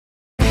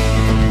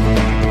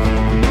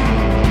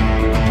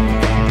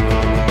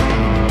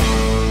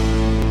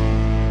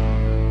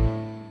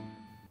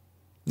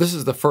This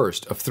is the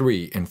first of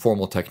 3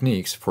 informal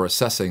techniques for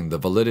assessing the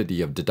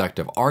validity of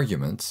deductive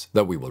arguments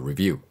that we will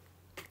review.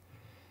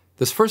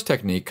 This first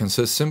technique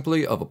consists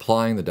simply of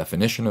applying the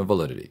definition of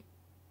validity.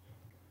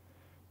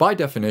 By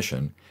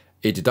definition,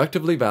 a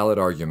deductively valid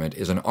argument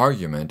is an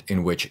argument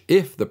in which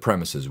if the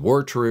premises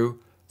were true,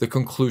 the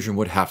conclusion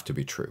would have to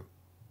be true.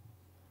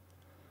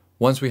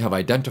 Once we have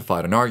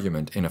identified an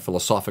argument in a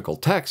philosophical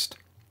text,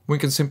 we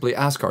can simply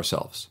ask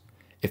ourselves,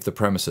 if the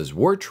premises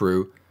were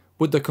true,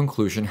 would the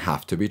conclusion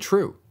have to be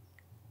true?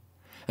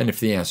 And if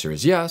the answer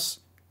is yes,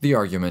 the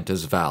argument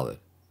is valid.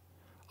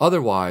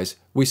 Otherwise,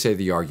 we say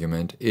the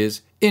argument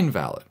is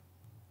invalid.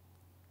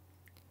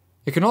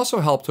 It can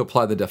also help to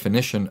apply the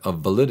definition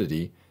of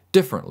validity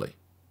differently.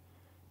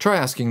 Try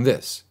asking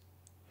this: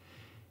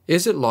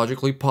 is it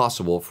logically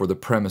possible for the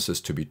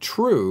premises to be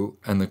true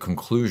and the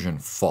conclusion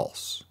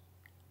false?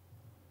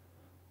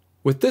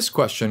 With this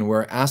question,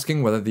 we're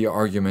asking whether the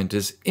argument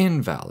is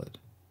invalid.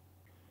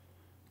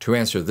 To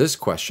answer this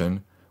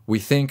question, we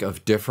think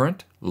of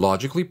different,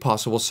 logically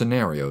possible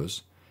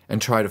scenarios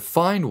and try to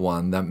find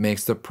one that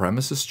makes the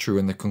premises true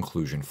and the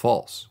conclusion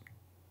false.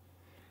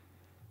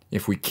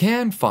 If we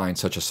can find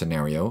such a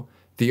scenario,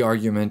 the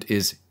argument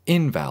is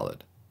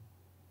invalid.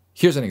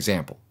 Here's an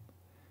example.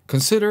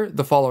 Consider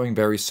the following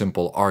very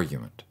simple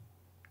argument.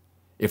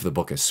 If the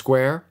book is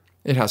square,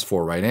 it has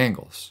 4 right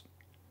angles.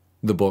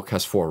 The book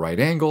has 4 right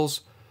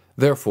angles,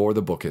 therefore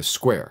the book is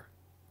square.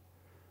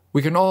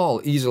 We can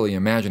all easily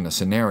imagine a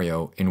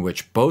scenario in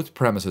which both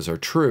premises are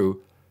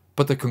true,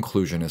 but the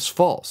conclusion is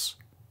false.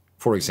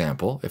 For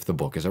example, if the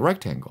book is a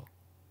rectangle.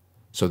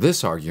 So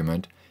this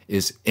argument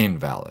is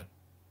invalid.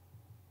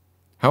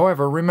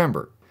 However,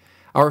 remember,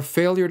 our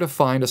failure to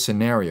find a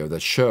scenario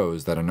that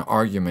shows that an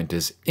argument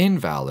is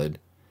invalid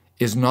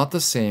is not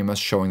the same as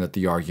showing that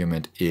the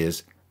argument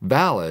is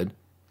valid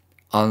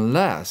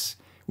unless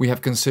we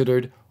have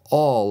considered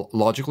all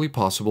logically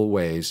possible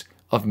ways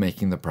of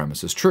making the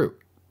premises true.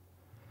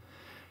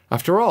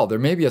 After all, there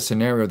may be a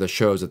scenario that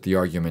shows that the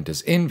argument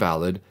is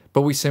invalid,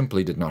 but we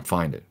simply did not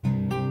find it.